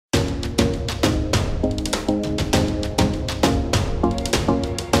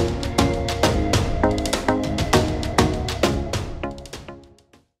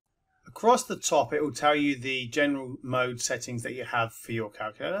across the top it will tell you the general mode settings that you have for your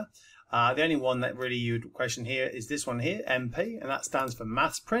calculator. The only one that really you would question here is this one here, MP, and that stands for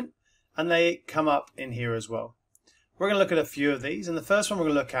MathPrint, and they come up in here as well. We're going to look at a few of these, and the first one we're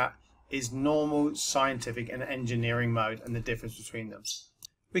going to look at is normal, scientific and engineering mode and the difference between them.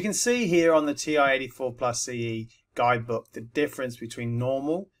 We can see here on the TI-84 plus CE guidebook the difference between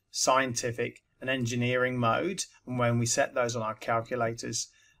normal, scientific and engineering mode, and when we set those on our calculators.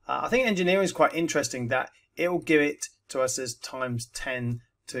 I think engineering is quite interesting that it will give it to us as times 10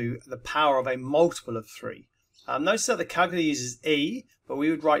 to the power of a multiple of 3. Notice that the calculator uses E, but we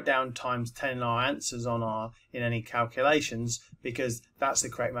would write down times 10 in our answers in any calculations because that's the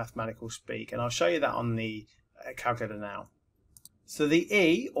correct mathematical speak, and I'll show you that on the calculator now. So the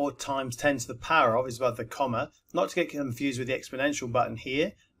E, or times 10 to the power of, is above the comma, not to get confused with the exponential button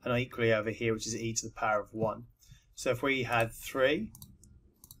here, and equally over here, which is E to the power of 1. So if we had 3,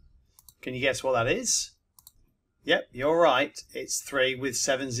 can you guess what that is? Yep, you're right, it's 3 with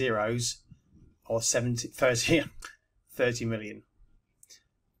 7 zeros, or 30 million.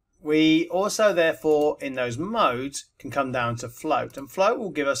 We also, therefore, in those modes, can come down to float, and float will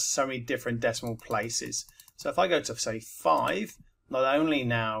give us so many different decimal places. So if I go to, say, 5, not only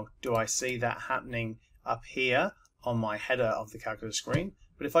now do I see that happening up here on my header of the calculator screen,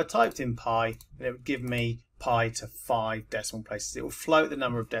 but if I typed in pi, then it would give me pi to 5 decimal places. It will float the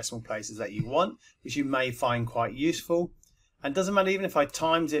number of decimal places that you want, which you may find quite useful. And doesn't matter, even if I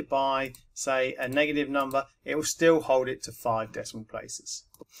times it by, say, a negative number, it will still hold it to 5 decimal places.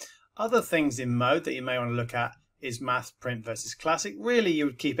 Other things in mode that you may want to look at is MathPrint versus Classic. Really, you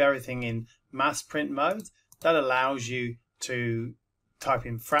would keep everything in MathPrint mode. That allows you to type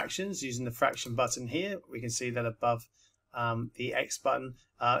in fractions using the fraction button here. We can see that above the X button.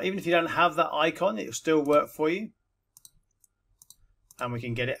 Even if you don't have that icon, it will still work for you. And we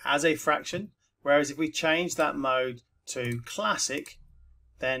can get it as a fraction. Whereas if we change that mode to Classic,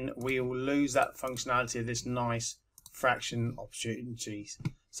 then we will lose that functionality of this nice fraction opportunities.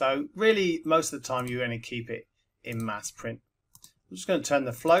 So really, most of the time, you're going to keep it in MathPrint. I'm just going to turn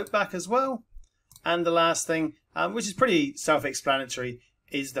the float back as well. And the last thing, which is pretty self-explanatory,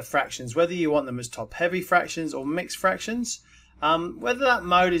 is the fractions, whether you want them as top-heavy fractions or mixed fractions. Whether that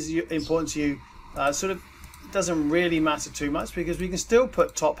mode is important to you sort of doesn't really matter too much, because we can still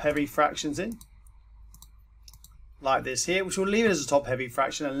put top-heavy fractions in, like this here, which will leave it as a top-heavy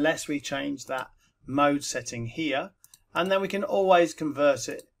fraction unless we change that mode setting here. And then we can always convert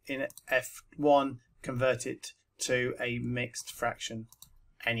it in F1, convert it to a mixed fraction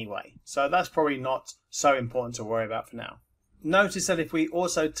anyway. So that's probably not so important to worry about for now. Notice that if we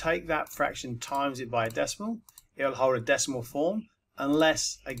also take that fraction, times it by a decimal, it'll hold a decimal form,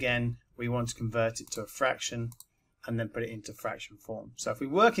 unless, again, we want to convert it to a fraction and then put it into fraction form. So if we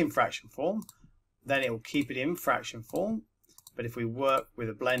work in fraction form, then it will keep it in fraction form. But if we work with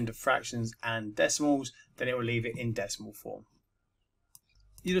a blend of fractions and decimals, then it will leave it in decimal form.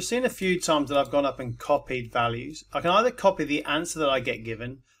 You'd have seen a few times that I've gone up and copied values. I can either copy the answer that I get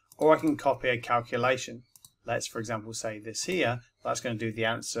given, or I can copy a calculation. Let's, for example, say this here. That's going to do the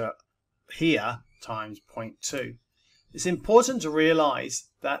answer here times 0.2. It's important to realize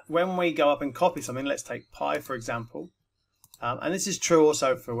that when we go up and copy something, let's take pi, for example, and this is true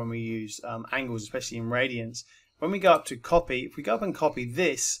also for when we use angles, especially in radians. When we go up to copy, if we go up and copy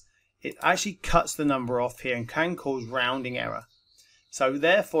this, it actually cuts the number off here and can cause rounding error. So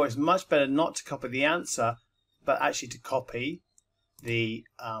therefore, it's much better not to copy the answer, but actually to copy the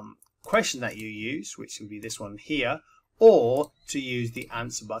question that you use, which would be this one here, or to use the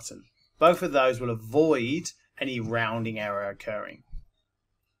answer button. Both of those will avoid any rounding error occurring.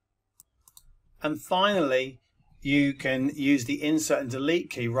 And finally, you can use the insert and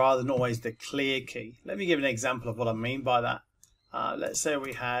delete key rather than always the clear key. Let me give an example of what I mean by that. Let's say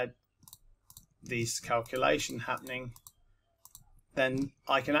we had this calculation happening. Then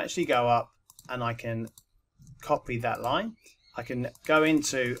I can actually go up and I can copy that line. I can go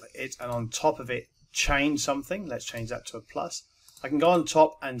into it and on top of it change something. Let's change that to a plus. I can go on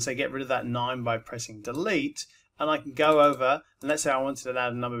top and say get rid of that 9 by pressing delete, and I can go over, and let's say I wanted to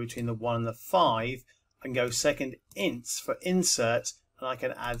add a number between the 1 and the 5, and go second ints for insert, and I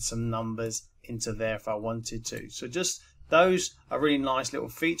can add some numbers into there if I wanted to. So just those are really nice little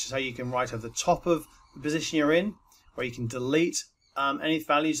features, how you can write over the top of the position you're in, where you can delete any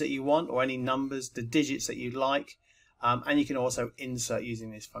values that you want or any numbers, the digits that you'd like, and you can also insert using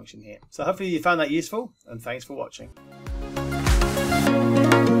this function here. So hopefully you found that useful, and thanks for watching.